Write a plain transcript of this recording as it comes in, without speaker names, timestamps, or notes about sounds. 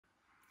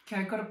Okay,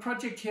 I've got a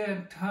project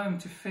here at home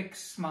to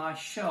fix my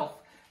shelf.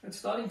 It's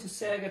starting to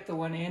sag at the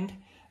one end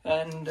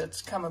and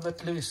it's come a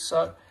bit loose.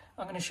 So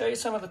I'm going to show you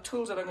some of the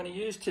tools that I'm going to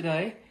use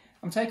today.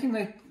 I'm taking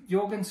the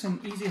Jorgensen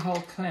easy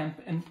hold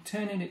clamp and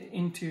turning it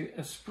into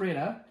a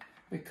spreader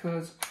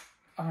because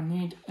I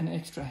need an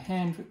extra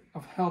hand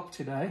of help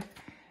today.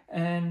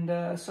 And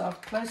so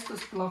I've placed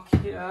this block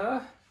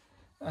here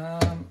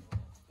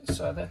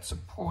so that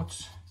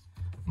supports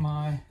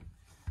my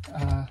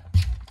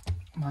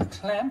my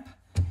clamp,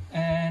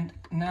 and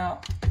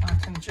now I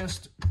can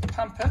just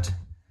pump it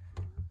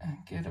and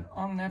get it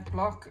on that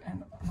block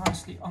and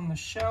nicely on the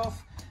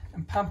shelf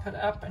and pump it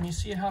up, and you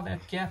see how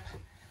that gap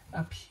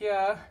up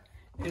here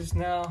is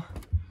now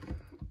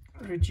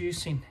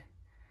reducing.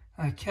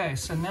 Okay,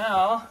 so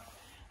now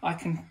I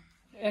can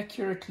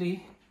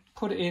accurately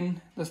put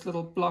in this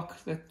little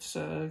block that's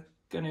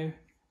going to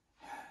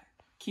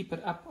keep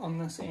it up on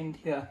this end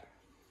here.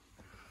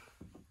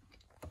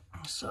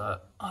 So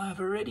I've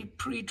already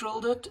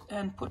pre-drilled it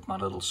and put my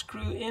little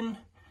screw in.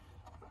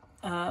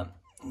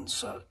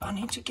 So I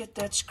need to get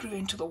that screw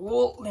into the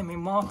wall. Let me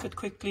mark it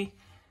quickly.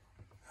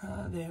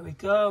 There we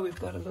go, we've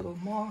got a little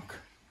mark.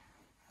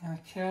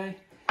 Okay,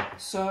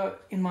 so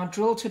in my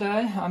drill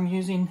today I'm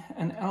using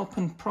an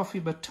Alpen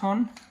Profi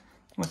Beton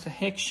with a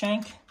hex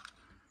shank.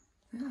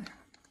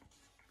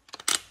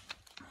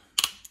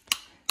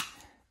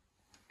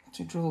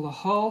 To drill the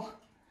hole,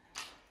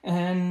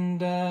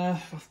 and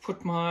I've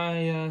put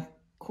my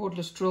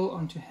cordless drill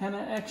onto hammer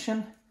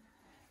action,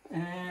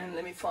 and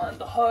let me find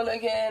the hole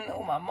again,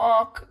 or my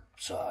mark,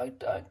 so I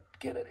don't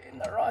get it in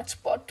the right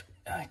spot.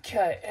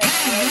 Okay,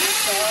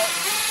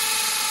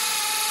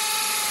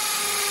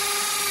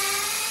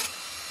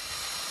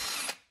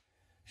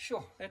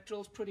 sure, that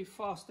drills pretty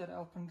fast, that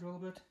Alpen drill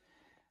bit.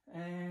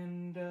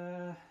 And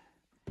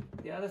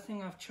the other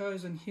thing I've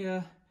chosen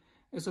here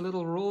is a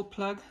little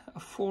Rawlplug, a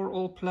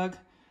 4-awl plug.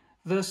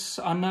 This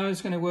I know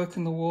is going to work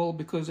in the wall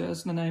because,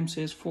 as the name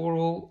says,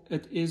 4-awl.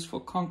 It is for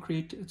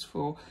concrete, it's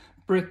for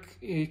brick.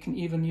 You can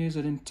even use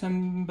it in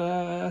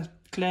timber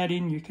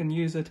cladding, you can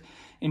use it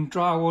in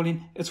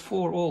drywalling. It's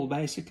 4-awl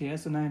basically,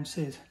 as the name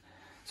says.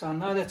 So I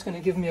know that's going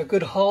to give me a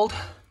good hold.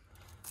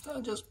 So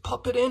I'll just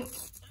pop it in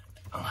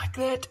like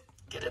that,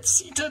 get it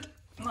seated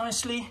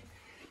nicely,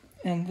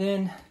 and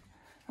then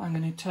I'm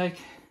going to take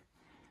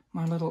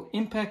my little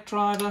impact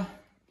driver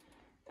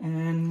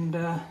and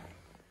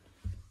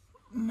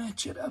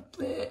match it up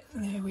there.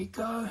 There we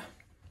go,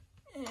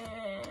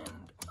 and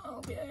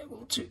I'll be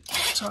able to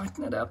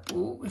tighten it up.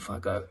 Or if I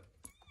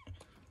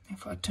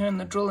turn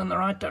the drill in the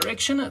right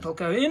direction, it'll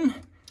go in.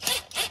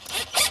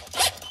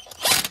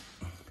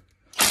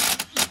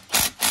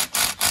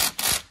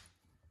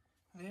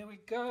 There we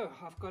go,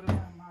 I've got it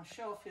on. My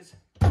shelf is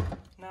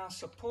now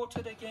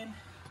supported again,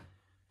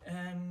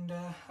 and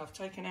I've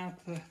taken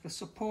out the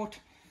support,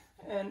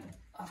 and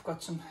I've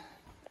got some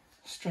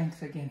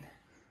strength again.